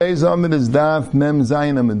Today's Amid is Daf Mem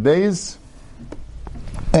Zayin Amid Beis,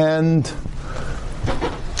 and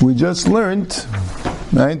we just learned,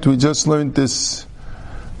 right? We just learned this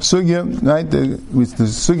sugya, right? The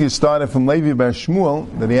sugya started from Levi Bar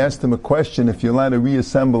Shmuel that he asked him a question: if you're allowed to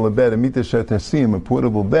reassemble a bed, a mitashat hasim, a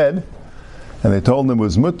portable bed, and they told him it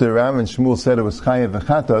was mutter. Rav and Shmuel said it was chayav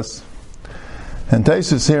v'chatas. And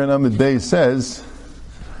Taisus here in Amid Beis says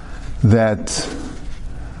that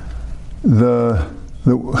the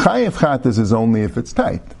chayav chatas is only if it's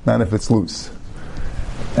tight, not if it's loose.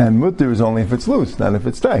 And mutter is only if it's loose, not if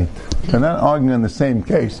it's tight. They're not arguing on the same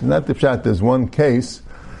case. Not the pshat. There's one case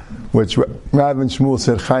which Rav and Shmuel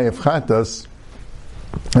said chayav chatas,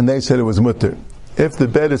 and they said it was mutter. If the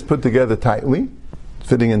bed is put together tightly,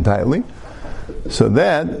 fitting in tightly, so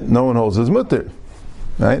that no one holds as mutter,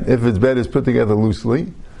 right? If its bed is put together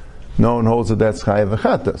loosely, no one holds that that's chayav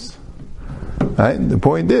chatas. Right? The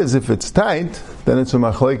point is, if it's tight, then it's a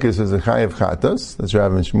machlekes as a chayav chatas. That's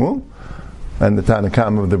Rav and Shmuel, and the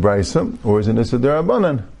Tanakam of the Brisa, or is an issa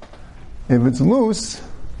derabanan. If it's loose,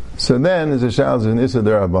 so then is a shal an issa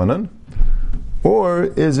derabanan, or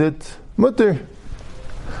is it mutter?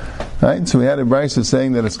 Right? So we had a Brisa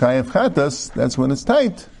saying that it's chayav chatas. That's when it's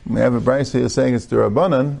tight. We have a Brisa here saying it's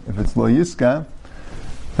derabanan if it's lo yiska,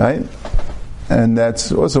 right? And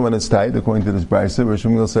that's also when it's tight, according to this Brisa, where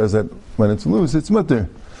Shmuel says that when it's loose, it's mutter.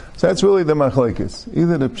 So that's really the machlekes.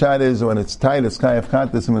 Either the pshat is when it's tight, it's chayav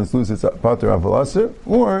chatas, and when it's loose, it's pater avalaser,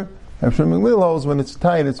 or Shmuel holds when it's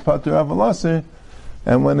tight, it's pater avalaser,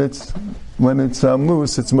 and when it's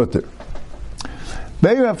loose, it's mutter.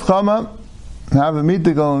 Bei Rav Chama have a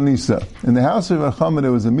mita gal nisa. In the house of Rav Chama,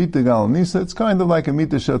 there was a mita gal nisa. It's kind of like a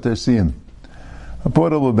mita shoter siyim, a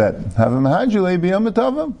portable bed. Have a mahajulei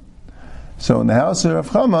b'yom. So in the house of Rav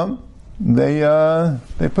Chama, they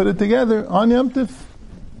put it together on Yom Tif.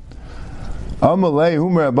 Amalei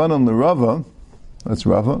Humer Abanon l'Rava, that's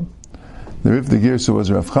Rava. The Rif the Girsa was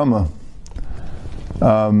Rav Chama.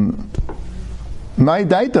 My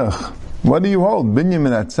daitach, what do you hold?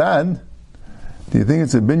 Binyamin atzad? Do you think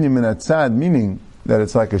it's a binyamin atzad, meaning that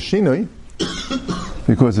it's like a shinoi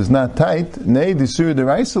because it's not tight? Nei disur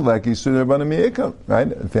deraisa like disur derabana mi'ikam,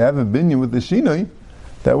 right? If you have a binyan with the shinoi,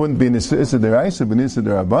 that wouldn't be Nisa deraisa, but Nisa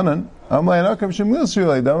derabanan. Amalei Anakam Shemil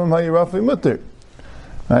Sirlei Damam Hayi Roughly Mutter.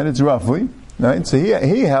 Right? It's roughly. Right? So he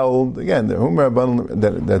held again the Humer Rabban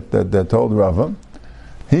that told Rava.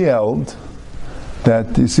 He held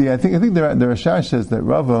that, you see, I think the Rashash says that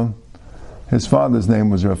Rava, his father's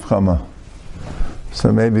name was Rav Chama.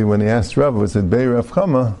 So maybe when he asked Rava, he said Bei Rav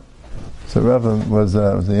Chama. So Rava was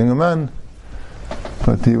a younger man,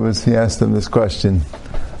 but he asked him this question.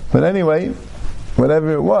 But anyway,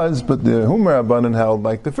 whatever it was, but the Humer Rabbanan held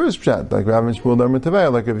like the first pshat, like Rav and Shmuel Damar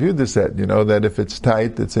Tavaya, like Rav Yehuda said, that if it's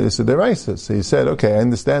tight, it's a issa deraisa. So he said, okay, I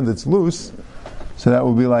understand it's loose, so that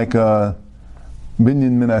would be like a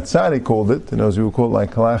binyan min atzad, he called it, as we would call it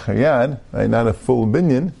like halach hayad, right? Not a full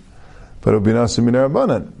binyan, but it would be nasa min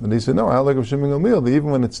Rabbanan. But he said, no, I like Rav Shimon Gamliel,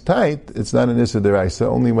 even when it's tight, it's not an issa deraisa,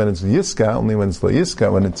 only when it's yiska, only when it's lo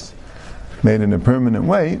yiska, when it's made in a permanent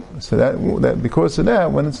way, so that because of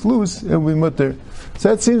that, when it's loose, it will be mutter. So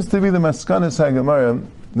that seems to be the maskanas haGemara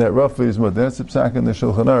that roughly is mutter. That's the psak in the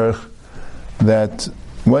Shulchan Aruch, that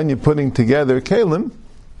when you're putting together kelim,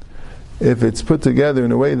 if it's put together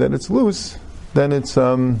in a way that it's loose, then it's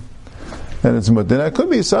mutter. Now it could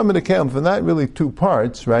be some of the kelim for not really two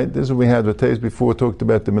parts, right? This is what we had with Teis before. Talked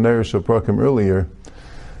about the Menorah Shel earlier,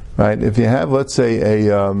 right? If you have, let's say, a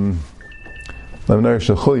Menorah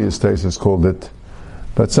Shel Chulyas, Taisus called it.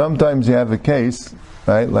 But sometimes you have a case,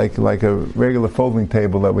 right, like a regular folding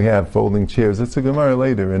table that we have, folding chairs. It's a Gemara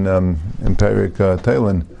later in Perik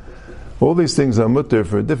Teilen. All these things are mutter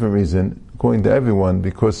for a different reason, according to everyone,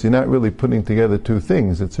 because you're not really putting together two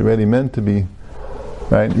things. It's already meant to be,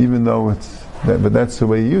 right, even though but that's the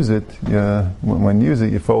way you use it. When you use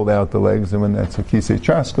it, you fold out the legs, and when that's a kisei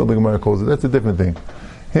traskal, the Gemara calls it, that's a different thing.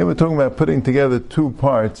 Here we're talking about putting together two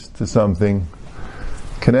parts to something,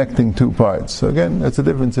 connecting two parts. So again, that's a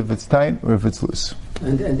difference if it's tight or if it's loose.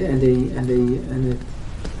 And they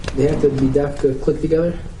have to be click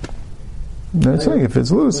together. That's right. If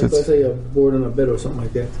it's loose, let's say a board on a bed or something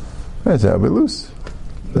like that. Right, that'll be loose.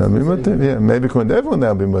 That'll be mutter. Yeah, maybe according to everyone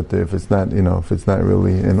that'll be mutter if it's not, if it's not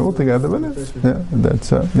really in all together. But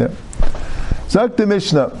that's yeah. Zak the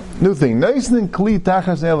Mishnah. New thing. Naisnin kli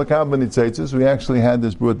tachas elakab b'nitzitzis. We actually had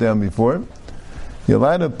this brought down before. You're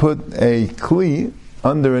allowed to put a kli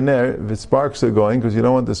under an air if its sparks are going, because you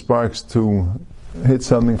don't want the sparks to hit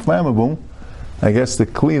something flammable. I guess the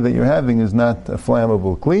kli that you're having is not a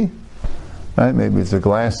flammable kli, right? Maybe it's a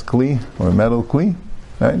glass kli or a metal kli,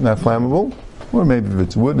 right? Not flammable. or maybe if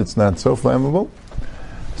it's wood, it's not so flammable.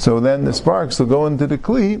 So then the sparks will go into the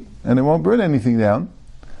kli, and it won't burn anything down.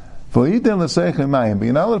 But you're not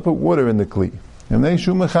allowed to put water in the kli.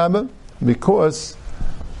 Because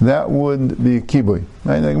that would be kibui.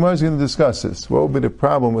 Right? The Gemara is going to discuss this. What would be the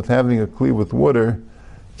problem with having a kli with water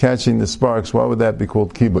catching the sparks? Why would that be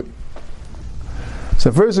called kibui?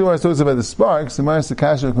 So first we want to talk about the sparks. The Gemara is the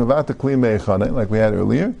kasha mevata kli me'echanai, like we had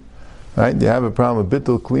earlier. Right? You have a problem with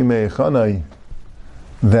bittul kli me'echanai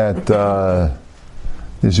that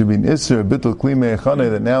there should be an isser bittul kli me'echanai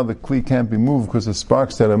that now the kli can't be moved because the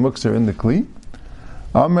sparks that are mukser in the kli.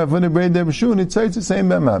 Amr v'nebrei debshu nitzaitz the same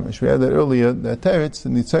b'mamish. We had that earlier. That teretz the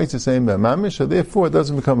nitzaitz the same b'mamish. So therefore, it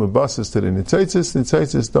doesn't become a basis to the nitzaitzis.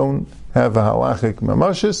 Nitzaitzis don't have a halachic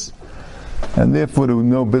mamashis, and therefore there will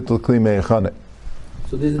no bittul kli me'echanai.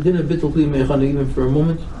 So there's a din of bittul kli me'echanai even for a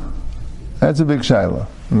moment? That's a big shaila.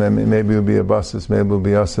 Maybe it'll be a basis, maybe it'll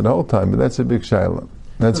be us the whole time, but that's a big shaila.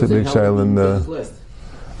 That's a big shaila in the...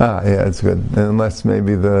 yeah, it's good. Unless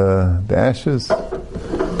maybe the ashes.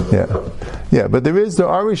 Yeah, but there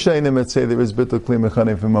are Rishayim that say there is bittul kli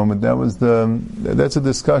mechanim for a moment. That's a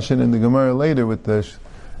discussion in the Gemara later with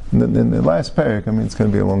in the last parak. I mean, it's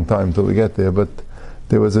going to be a long time until we get there, but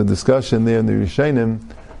there was a discussion there in the Rishayim,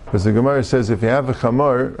 because the Gemara says if you have a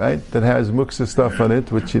chamor, right, that has muksa stuff on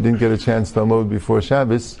it, which you didn't get a chance to unload before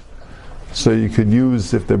Shabbos, so you could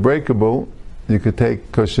use, if they're breakable, you could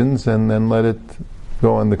take cushions and then let it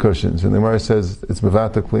go on the cushions. And the Gemara says it's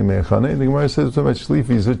mevata kli me'echanei. The Gemara says it's so much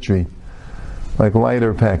shlifi zutri, like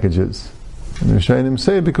lighter packages. And the Rishayim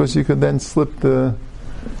say because you could then slip the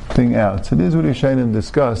thing out. So this is what Rishayim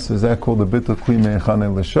discuss. Is that called the bittul kli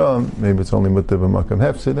me'echanei l'sham? Maybe it's only mutter b'makam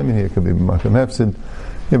hefsid. I mean, here it could be b'makam hefsid.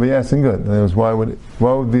 Yeah, but you're asking good. And it was why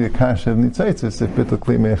would be a kasha of nitzaitzis if bittul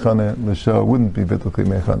kli me'echanei l'sham wouldn't be bittul kli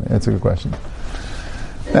me'echanei? That's a good question.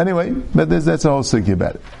 Anyway, but that's a whole sugya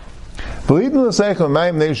about it.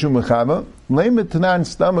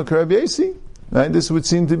 Right, this would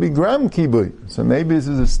seem to be gram kibui. So maybe this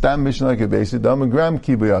is a stam mission like a basic dam gram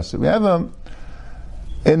kibui also. We have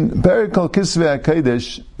in Perikol Kisvei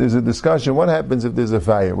HaKodesh, there's a discussion. What happens if there's a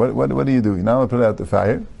fire? What do you do? You're not allowed to put out the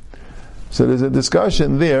fire. So there's a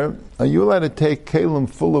discussion there. Are you allowed to take kalim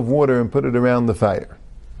full of water and put it around the fire?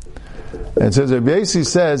 And it says, Rabbi Yossi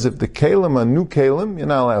says, if the kalim are new kalim, you're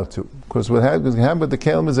not allowed to. Because what happens with the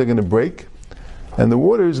kalim is they're going to break, and the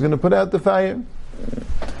water is going to put out the fire.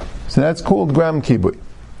 So that's called gram kibui.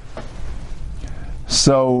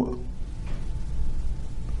 So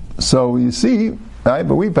you see, right,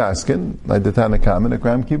 but we paskin, like the Tanakh, the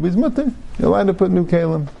gram kibui is mutter. You're allowed to put new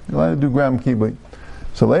kalim. You're allowed to do gram kibui.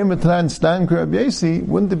 So Leimatran Stan Rabbi Yossi,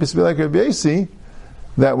 wouldn't it be like Rabbi Yossi,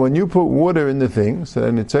 that when you put water in the thing, so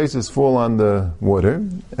then the traces fall on the water,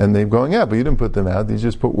 and they're going out, but you didn't put them out, you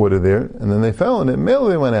just put water there, and then they fell, and it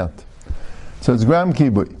merely went out. So it's gram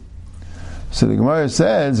kibui. So the Gemara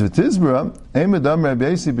says, V'tizbra, Eimedam Rabbi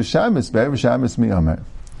Yossi b'Shabbos, be'er b'Shabbos mi'amar.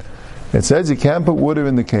 It says you can't put water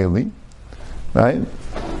in the keli, right?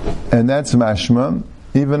 And that's mashma.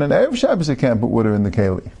 Even on Erev Shabbos you can't put water in the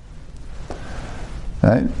keli.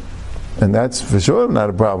 Right? And that's for sure not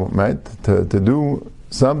a problem, right? To do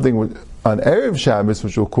something on Erev Shabbos,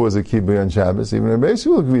 which will cause a kibui on Shabbos, even Rabbi Yossi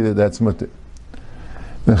will agree that that's mutter.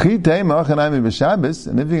 And if you're going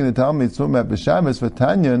to tell me it's talking about b'Shabbos, for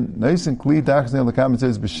Tanyan, nice and kli tachzei l'kam, it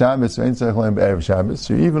says b'Shabbos, ve'ein tzarich l'hem b'Erev Shabbos.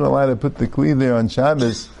 You're even allowed to put the kli there on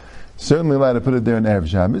Shabbos, certainly allowed to put it there on Erev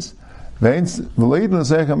Shabbos.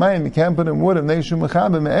 You can't put in water,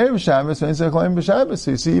 Erev Shabbos, ve'ein tzarich l'hem b'Shabbos.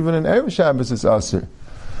 So you see, even in Erev Shabbos it's asur.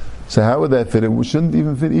 So how would that fit? It shouldn't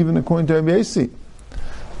even fit even according to Rabbi Yossi.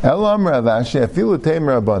 Elam Rav Ashi, I feel it tame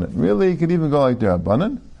Rabbanan. Really, you could even go like the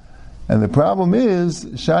Rabbanan. And the problem is,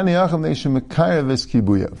 Shani Acham Neisha Mekarev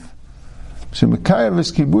Kibuyev.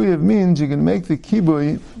 Mekarev Kibuyev means you can make the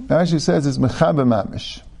kibui, Rashi says it's Mechabe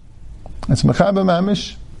Mamish. It's Mechabe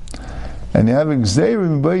Mamish. And you have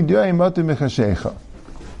Gzeirim B'ay Diyai Matu Mechashecha.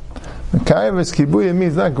 Mekarev Kibuyev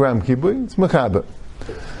means not gram kibui, it's Mechabe.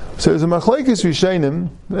 So there's a machlekes Rishayim,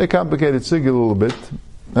 very complicated sig a little bit.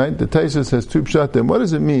 Right? The Taisus has two pshatim. What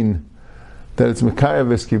does it mean that it's Mekarev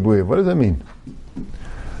Kibuyev? What does that mean?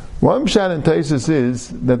 One pshat in Taisus is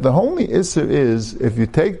that the only isser is if you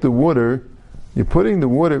take the water, you're putting the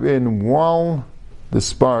water in while the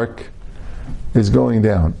spark is going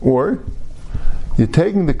down, or you're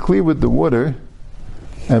taking the kli with the water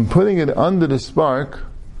and putting it under the spark,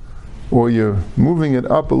 or you're moving it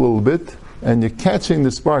up a little bit and you're catching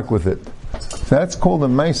the spark with it. So that's called a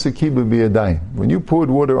ma'aseh kibui b'yadayim. When you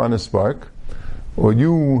poured water on a spark, or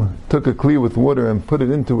you took a kli with water and put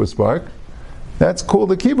it into a spark, that's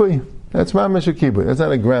called a kibui. That's mamash a kibui. That's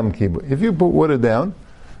not a gram kibui. If you put water down,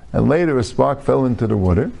 and later a spark fell into the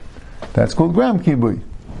water, that's called gram kibui.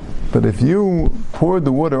 But if you poured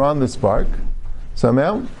the water on the spark,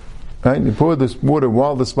 somehow, right, you poured this water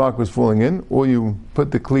while the spark was falling in, or you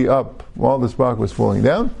put the kli up while the spark was falling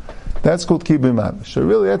down, that's called kibui mamash. So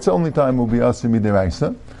really, that's the only time it will be asur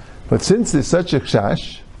midiraisa. But since there's such a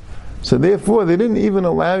chash, so therefore they didn't even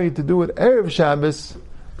allow you to do it erev Shabbos,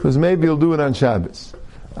 because maybe you'll do it on Shabbos.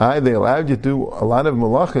 They allowed you to do a lot of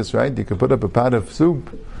malachas, right? You could put up a pot of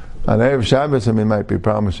soup on erev Shabbos. I mean, it might be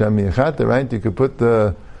problem Hashem Yechata, right? You could put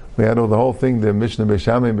we had the whole thing, the Mishnah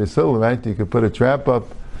Beishamay Beisil, right? You could put a trap up,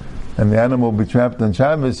 and the animal will be trapped on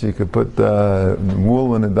Shabbos. You could put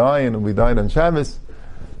wool in a dye, and it will be dyed on Shabbos.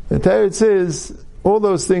 The Torah says all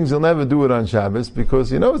those things you'll never do it on Shabbos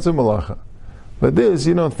because you know it's a malacha. But this,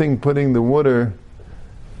 you don't think putting the water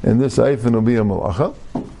in this siphon will be a malacha.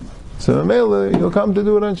 So Mele, you'll come to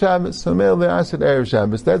do it on Shabbos. So Mele, they asked it erev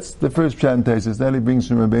Shabbos. That's the first pshat tesis that he brings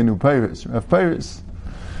from Rabbeinu Peiris, Rav Peiris.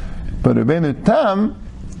 But Rabbeinu Tam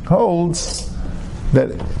holds that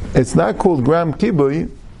it's not called gram kibui.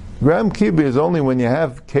 Gram kibui is only when you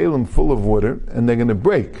have kalim full of water and they're going to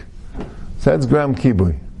break. So that's gram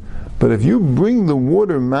kibui. But if you bring the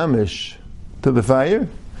water mamish to the fire,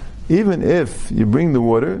 even if you bring the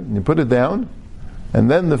water and you put it down, and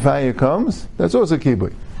then the fire comes, that's also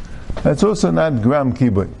kibui. That's also not gram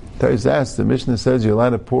kibui. Taiz asked, the Mishnah says you're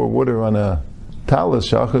allowed to pour water on a talis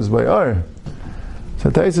shachas bayar. So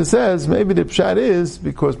Taisa says maybe the pshat is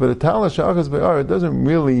because by the talis shachas bayar it doesn't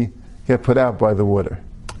really get put out by the water.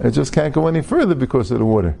 It just can't go any further because of the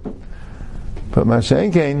water. But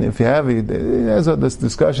Mashenkein, if you have it, there's this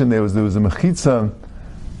discussion there was a mechitza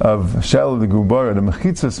of Shel the Gubara, the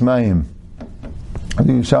mechitza smayim,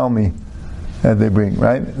 the Yishalmi that they bring,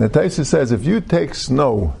 right? The Taisa says if you take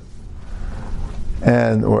snow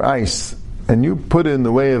or ice and you put it in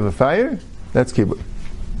the way of a fire, that's kibui.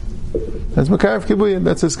 That's Makarav Kibui,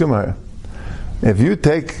 that's a Gemara. If you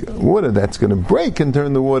take water that's going to break and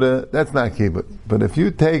turn the water, that's not kibui. But if you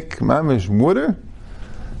take mamish water,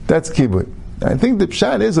 that's kibui. I think the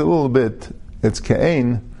pshat is a little bit, it's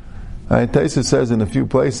ka'ain. Taisa says in a few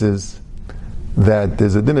places that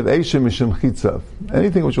there's a din of Eisha Mishum Chitzav.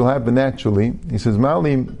 Anything which will happen naturally, he says,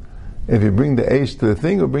 Malim, if you bring the Eish to the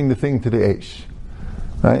thing or bring the thing to the Eish.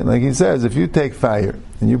 Right? Like he says, if you take fire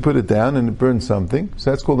and you put it down and it burns something,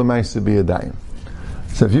 so that's called a Ma'aseh B'Yadayim.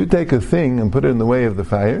 So if you take a thing and put it in the way of the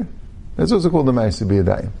fire, that's also called a Ma'aseh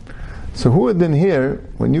B'Yadayim. So who would then here,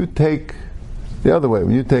 when you take the other way,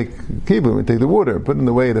 when you take kibui, when you take the water and put it in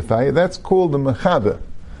the way of the fire, that's called the Mechaba.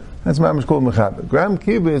 That's mamish called Mechaba. Gram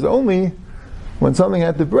kibui is only when something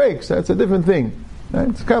had to break, so that's a different thing. Right?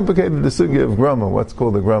 It's complicated, the sugya of grama, what's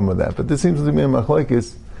called the grama of that. But this seems to be a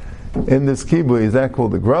machlokes in this kibui. Is that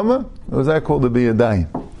called the grama, or is that called the biyadayim?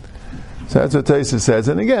 So that's what Taisa says.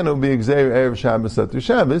 And again, it will be Gzeir Erev Shabbos Satu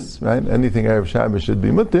Shabbos, right? Anything Erev Shabbos should be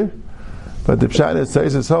mutter. But the pshat is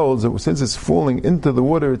Taisa holds that since it's falling into the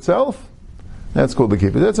water itself, that's called the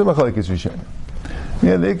kibui. That's a machlokes Rishon.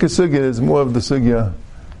 Yeah, the Ikar sugya is more of the sugya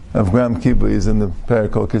of gram kibui is in the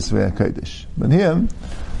Parakol Kisvei HaKodesh. But here,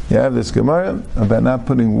 you have this Gemara about not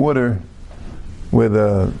putting water where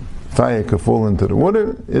the fire could fall into the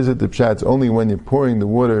water. Is it the pshat only when you're pouring the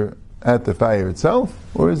water at the fire itself,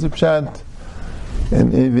 or is it pshat?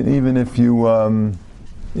 And even if you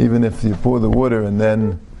pour the water and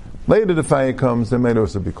then later the fire comes, that might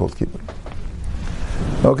also be called kibui.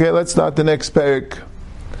 Okay, let's start the next parak.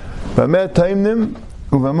 V'ameh taimnim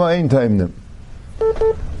uv'ameh ein taimnim.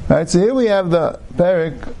 Right, so here we have the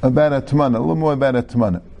parak about a tmana, a little more about a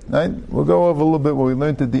tmana. Right, we'll go over a little bit what we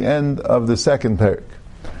learned at the end of the second parak.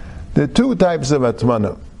 There are two types of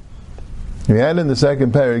atmana. We had in the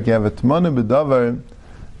second parak, you have a tmana b'davar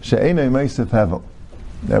she'enei meisef hevel.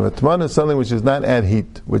 You have a tmana, something which is not at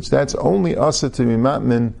heat, which that's only asa to be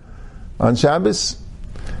matmin on Shabbos.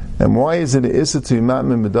 And why is it asa to be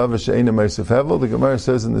matmin b'davar she'enei meisef hevel? The Gemara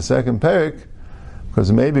says in the second parak,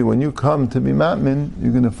 because maybe when you come to be matmin,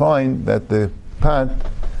 you're going to find that the pot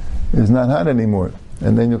is not hot anymore,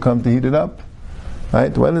 and then you'll come to heat it up.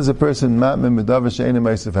 Right? When is a person matmin b'davar she'enei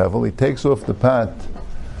meisef hevel? He takes off the pot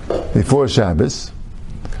before Shabbos,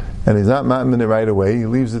 and he's not matmin it right away. He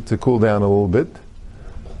leaves it to cool down a little bit,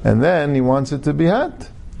 and then he wants it to be hot.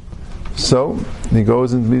 So he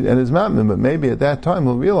goes and is matmin, but maybe at that time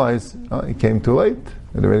he'll realize he came too late.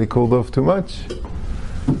 It already cooled off too much.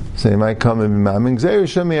 So he might come and be matmin.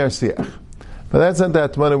 But that's not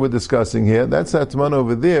that tmana we're discussing here. That's that tmana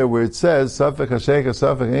over there where it says safek hashecha,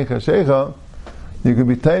 safek ein hashecha. You could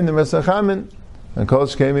be tayin the mesachamin and kol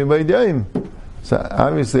shkemi b'yadayim. So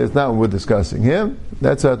obviously it's not what we're discussing here.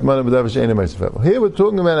 That's Atmana B'davar She'ena Meisef Hevel. Here we're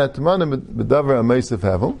talking about Atmana B'davar Meisef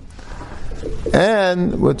Hevel.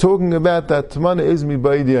 And we're talking about that Atmana is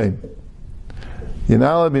Mibayid Yom. You're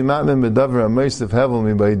not allowed to be Matman B'davar Meisef Hevel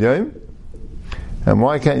Mibayid Yom. And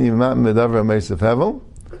why can't you be Matman B'davar Meisef Hevel?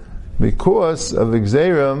 Because of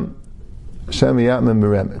Gzeiram Shem Yatman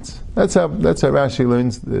B'remetz. That's how Rashi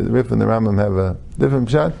learns. The Rif and the Rambam have a different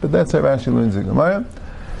pshat, but that's how Rashi learns the Gemara.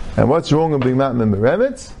 And what's wrong with being Matman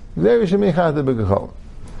B'remetz? Gzeiram Shem Yachata B'Gechol.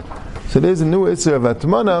 So there's a new Isser of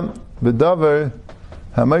Atmana B'davar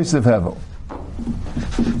HaMeisef Hevel.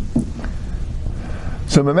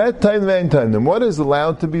 So Mehmet time and time. Then what is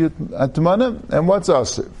allowed to be Atmana and what's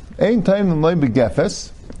asur? Ein time and loy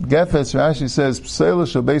begefes. Gefes, Rashi says,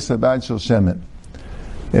 Pseila shel beis habad shel shemen.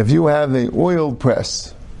 If you have an oil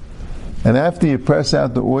press, and after you press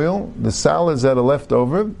out the oil, the solids that are left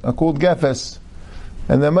over are called gefes,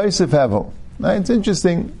 and they're meisef hevel. Now it's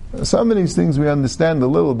interesting. Some of these things we understand a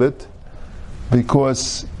little bit,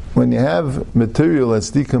 because when you have material that's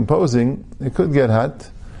decomposing, it could get hot.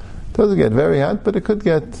 It doesn't get very hot, but it could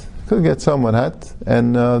get somewhat hot.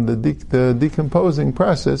 And the decomposing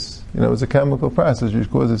process, is a chemical process which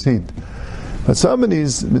causes heat. But some of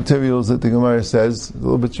these materials that the Gemara says, a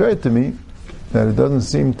little bit strange to me, that it doesn't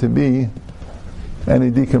seem to be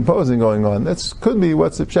any decomposing going on. That could be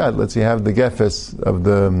what's the pshat. Let's say you have the gefes of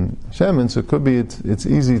the shemen, so it could be it's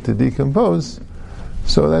easy to decompose.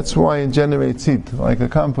 So that's why it generates heat. Like a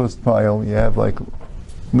compost pile, you have like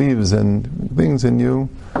leaves and things, and you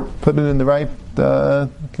put it in the right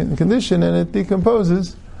condition and it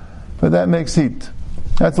decomposes, but that makes heat.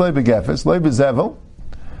 That's leibe gefes. Leibe zevel,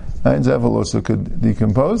 and zevel also could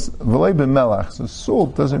decompose. V'leibe melach, so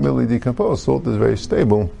salt doesn't really decompose. Salt is very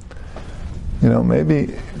stable. Maybe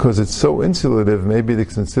because it's so insulative, maybe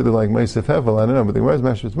it's considered like meisef hevel. I don't know, but the where's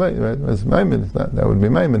mashus maimin? That would be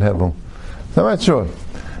maimin hevel. So I'm not sure.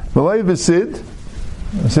 V'leibe sid.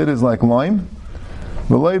 Sid is like lime.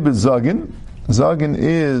 V'leibe zagin. Zagin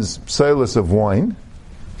is pseilus of wine.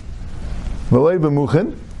 V'leibe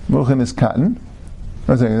muchen. Muchen is cotton.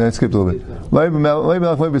 I skipped a little bit. Leibe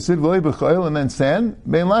melach, leibe sid, v'leibe chayil, and then sand.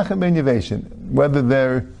 Bein lachen, bein yaveshin. Whether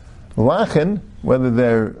they're lachen, whether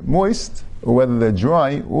they're moist, or whether they're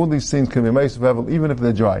dry, all these things can be meisef hevel, even if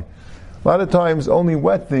they're dry. A lot of times, only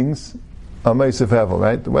wet things are meisef hevel,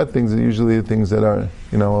 right? The wet things are usually the things that are,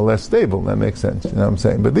 are less stable. That makes sense. You know what I'm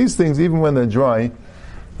saying? But these things, even when they're dry,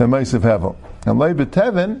 they're meisef hevel. And leibe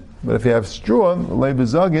tevin, but if you have straw, leibe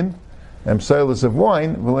zagin, and pseilus of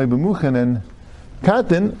wine, leibe muchen and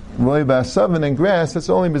cotton, leibe asavin and grass, that's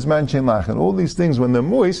only bizman shein lachen. All these things, when they're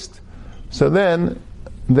moist, so then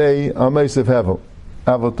they are meisef hevel.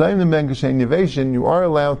 Avotaim the ben kashen yaveshin, you are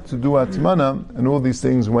allowed to do atmana and all these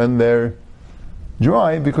things when they're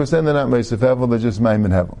dry, because then they're not meisef hevel, they're just maimin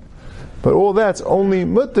hevel. But all that's only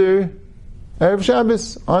mutter Erev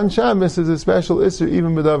Shabbos. On Shabbos is a special isser,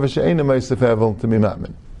 even b'davar she'ena meisef hevel, to be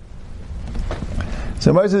matmin.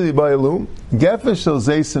 So Ma'aseh di Bayalu, gefes shel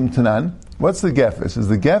zeisim tanan. What's the gefes? Does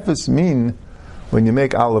the gefes mean when you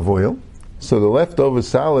make olive oil? So the leftover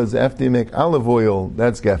solids after you make olive oil,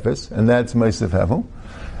 that's gefes, and that's meisef hevel.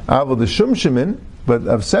 Aval the shumshimin, but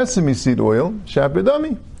of sesame seed oil,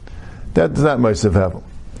 shapidami, that's not meisef hevel.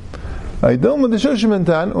 I don't with the shumshimin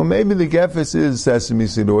tan, or maybe the gefes is sesame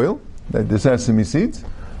seed oil, the sesame seeds.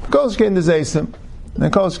 Kol shkein the zeisim,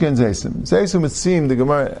 and kol shkein zeisim. Zeisim would seem the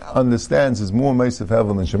Gemara understands is more meisef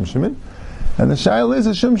hevel than shumshimin, and the shail is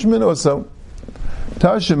a shumshimin also.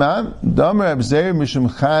 Tashima, Damar Abzeir Mishum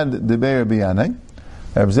Chad Debeir Biyanai.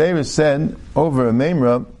 Abzeir said over a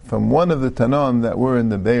memra from one of the Tanoim that were in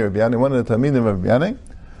the Beir Biyanai, one of the Tamidim of Biyanai,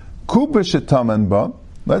 Kuba Shetaman Ba.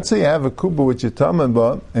 Let's say you have a Kuba with Shetaman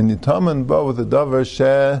Ba, and you Taman Ba with a Davar She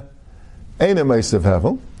Eina Meisef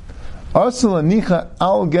Hevel. Asal Anicha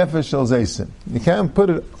Al Gefesh Shel Zeisim. You can't put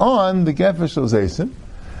it on the Gefesh Shel Zeisim.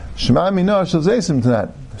 Shema Minah Shel Zeisim tonight.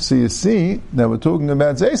 So you see that we're talking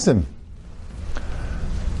about Zeisim,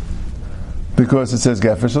 because it says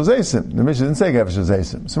gefesh shel zeisim. The Mishnah didn't say gefesh shel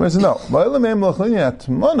zeisim. So I said no.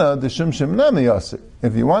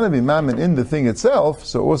 If you want to be mammon in the thing itself,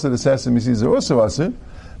 so also the sesame seeds are also asur.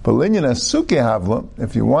 But linyan asuke havla,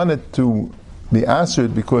 if you want it to be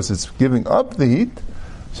asur because it's giving up the heat,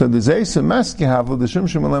 so the zeisim maski havla, the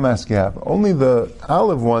shumshim ale maski havla. Only the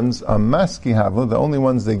olive ones are maski havla, the only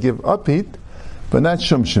ones that give up heat, but not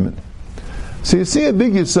shumshimin. So you see a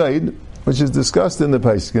big yisaid, which is discussed in the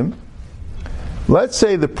Paiskim. Let's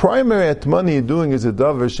say the primary atmana you're doing is a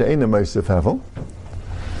davar she'ena meisef hevel,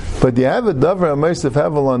 but you have a davar meisef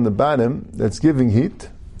hevel on the bottom that's giving heat,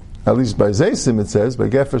 at least by zeisim it says, by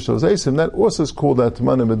gefesh shel zeisim, that also is called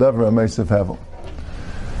atmana b'davar meisef hevel.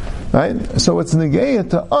 Right? So it's negeya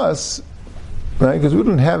to us, right? Because we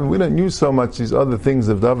don't use so much these other things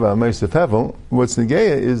of davar meisef hevel. What's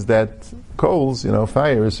negeya is that coals,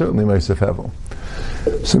 fire is certainly meisef hevel.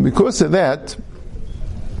 So because of that,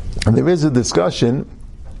 there is a discussion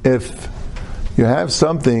if you have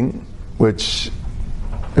something which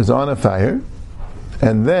is on a fire,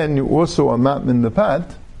 and then you also are matmin the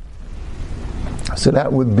pot, so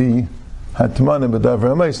that would be hatmana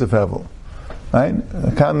b'davar meisef hevel. Right?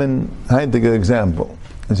 A common heintige example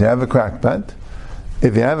is you have a crack pot.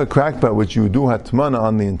 If you have a crack pot which you do hatmana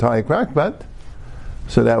on the entire crack pot,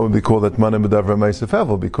 so that would be called hatmana b'davar meisef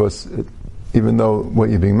hevel, because even though what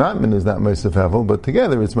you're being matmin is not meisef hevel, but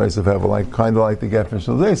together it's meisef hevel, kind of like the gefer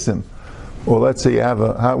shel zeisim. Or let's say you have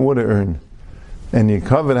a hot water urn, and you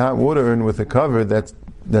cover the hot water urn with a cover that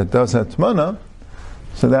does hatmana,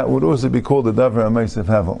 so that would also be called a davar meisef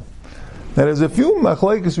hevel. Now there's a few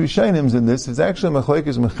machlekes rishonim in this. It's actually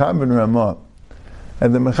machlekes Mechaber and Ramah,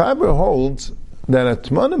 and the Mechaber holds that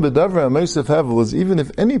atmana b'davar meisef hevel is even if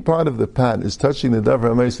any part of the pot is touching the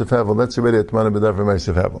davar meisef hevel, that's already atmana b'davar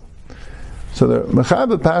meisef hevel. So the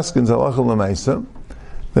Mechaber paskins halacha l'maisa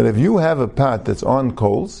that if you have a pot that's on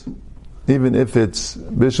coals, even if it's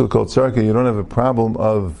bishul kol tzarka, you don't have a problem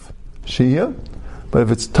of shia, but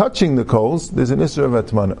if it's touching the coals, there's an issur of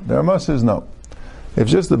atmana. The Ramah says no. If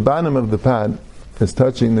just the bottom of the pot is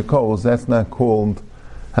touching the coals, that's not called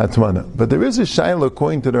hatmana. But there is a shaila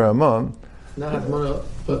according to the Ramah. Not hatmana,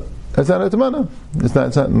 but that's not hatmana. It's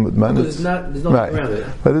not mutman. There's nothing right. around it.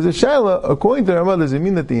 But there's a shaila according to the Ramah. Does it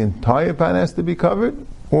mean that the entire pot has to be covered,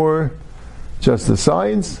 or just the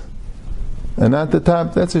sides and not the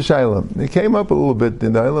top? That's a shaila. It came up a little bit. The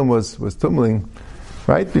Ilam was tumbling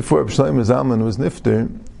right before Shlomo Zalman was nifter.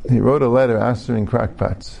 He wrote a letter answering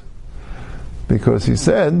crackpots, because he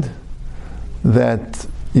said that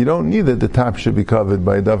you don't need that the top should be covered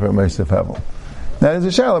by a davar meisef hevel. Now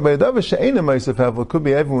there's a shaila, by a davar she'eina meisef hevel, could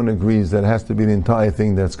be everyone agrees that it has to be the entire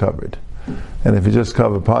thing that's covered. And if you just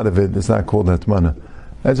cover part of it, it's not called hatmana.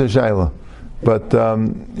 That's a shaila. But,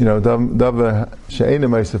 davar she'eina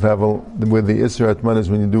meisef hevel, where the isra hatmana is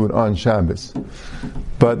when you do it on Shabbos.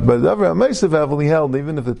 But davar meisef hevel, he held,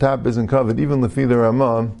 even if the top isn't covered, even lefi the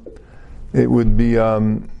Ramah, it would be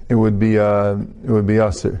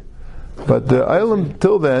aser. But the Ilam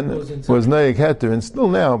till then was Nayik Heter, and still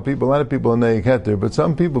now a lot of people are Nayik Heter, but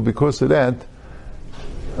some people, because of that,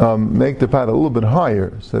 make the pot a little bit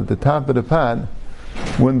higher, so that the top of the pot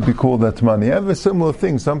wouldn't be called hatmana. You have a similar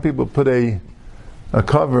thing. Some people put a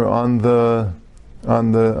cover on the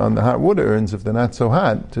hot water urns if they're not so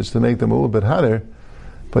hot, just to make them a little bit hotter.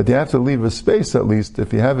 But you have to leave a space at least.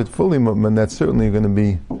 If you have it fully mutman, that's certainly going to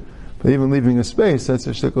be. But even leaving a space, that's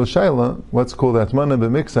a shtikl shaila. What's called hatmana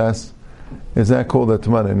b'mixas is that called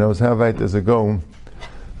hatmana? Knows how weit does it go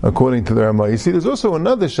according to the Ramah. You see, there's also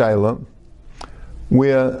another shaila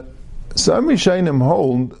where some Rishonim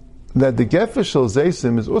hold that the gefer shel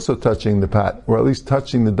zeisim is also touching the pot, or at least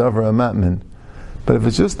touching the davar amatmin. But if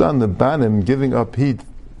it's just on the bottom, giving up heat,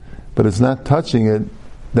 but it's not touching it,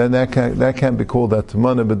 then that can't be called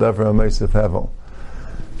hatmana b'davar meisef hevel.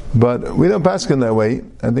 But we don't paskin that way.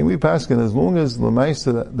 I think we paskin as long as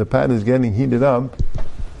the pot is getting heated up,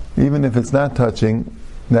 even if it's not touching,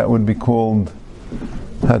 that would be called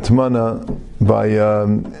hatmana by. I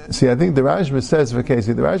think the Rashba says, the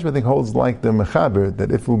Rashba I think holds like the Mechaber,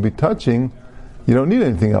 that if it will be touching, you don't need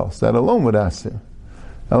anything else. That alone would aser.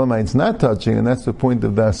 Elamai, it's not touching, and that's the point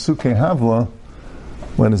of the Asukei Havla,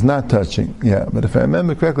 when it's not touching. Yeah, but if I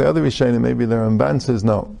remember correctly, other Rishonim, maybe the Ramban says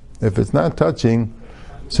no. If it's not touching,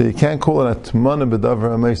 so you can't call it hatmana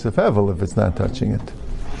b'davar meisef hevel if it's not touching it.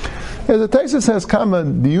 As the Taisus has kama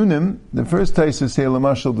diyunim, the first Taisus here,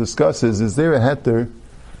 Lamashal discusses, is there a heter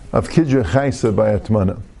of kidra chaysa by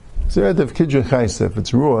hatmana? Is there a heter of kidra chaysa, if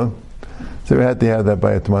it's raw, is there a heter to have that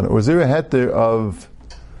by hatmana? Or is there a heter of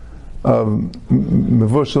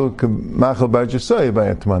mevushal machal bar jesoi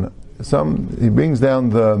by hatmana? He brings down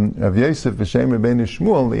the of Yosef v'shem Rabbeinu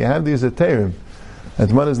Shmuel, you have these heterim.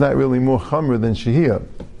 Hatmana is not really more chamra than shehiyah.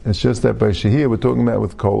 It's just that by shehiyah we're talking about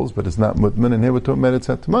with coals, but it's not mutman, and here we're talking about it's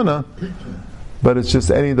hatmana, but it's just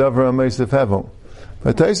any davar meisef hevel.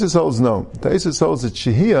 But Taisus holds no. Taisus holds that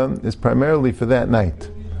shehiyah is primarily for that night.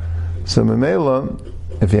 So memela,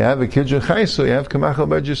 if you have a kidra chayso, you have kamachal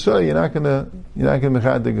bar jesoi, you're not going to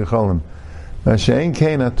mechad the gecholim. Mashein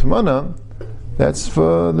kein hatmana, that's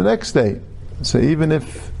for the next day. So even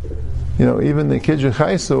if even the kidra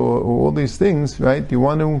chayso or all these things, right? You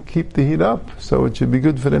want to keep the heat up, so it should be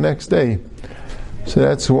good for the next day. So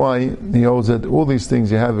that's why he holds that all these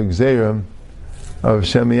things you have exera of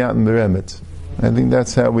shemiyat and beremet. I think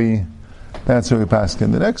that's how we That's how we pass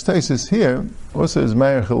in. The next Taisus here also is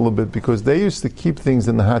Meirich a little bit because they used to keep things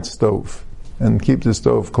in the hot stove and keep the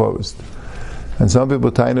stove closed. And some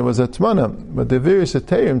people taina was a tmana, but the various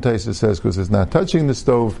Atayim Taisus says because it's not touching the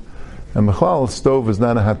stove, and B'chlal stove is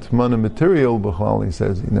not a hatmana material. B'chlal he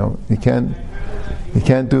says, you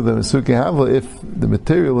can't do the Suki Havla if the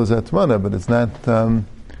material is hatmana, but it's not.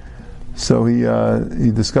 So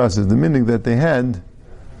he discusses the meaning that they had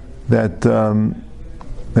that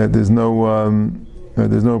there's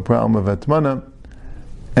no problem of atmana,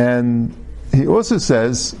 and he also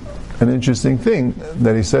says an interesting thing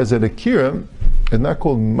that he says that Akira is not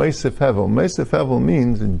called Meisef Hevel. Meisef Hevel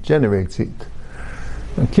means it generates heat.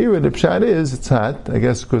 Akira, the pshat is it's hot, I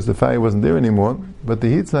guess because the fire wasn't there anymore, but the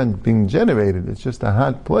heat's not being generated. It's just a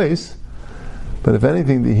hot place. But if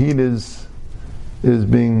anything, the heat is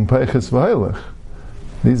being peiches v'hailach.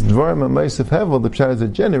 These dvarim and meisef hevel, the pshat is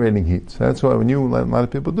generating heat. So that's why a lot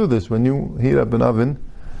of people do this. When you heat up an oven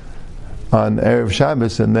on Erev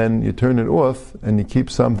Shabbos and then you turn it off and you keep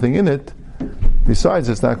something in it, besides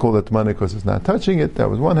it's not called atmana because it's not touching it, that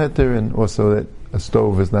was one heter, and also that a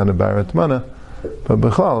stove is not a bar atmana. But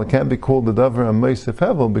b'chlal, it can't be called the davar and meisef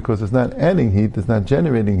hevel because it's not adding heat, it's not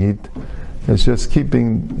generating heat. It's just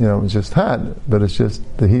keeping, it's just hot, but it's just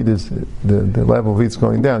the heat is the level of heat's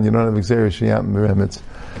going down. You don't have exerish yam meremitz.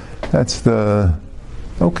 That's the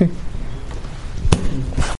okay.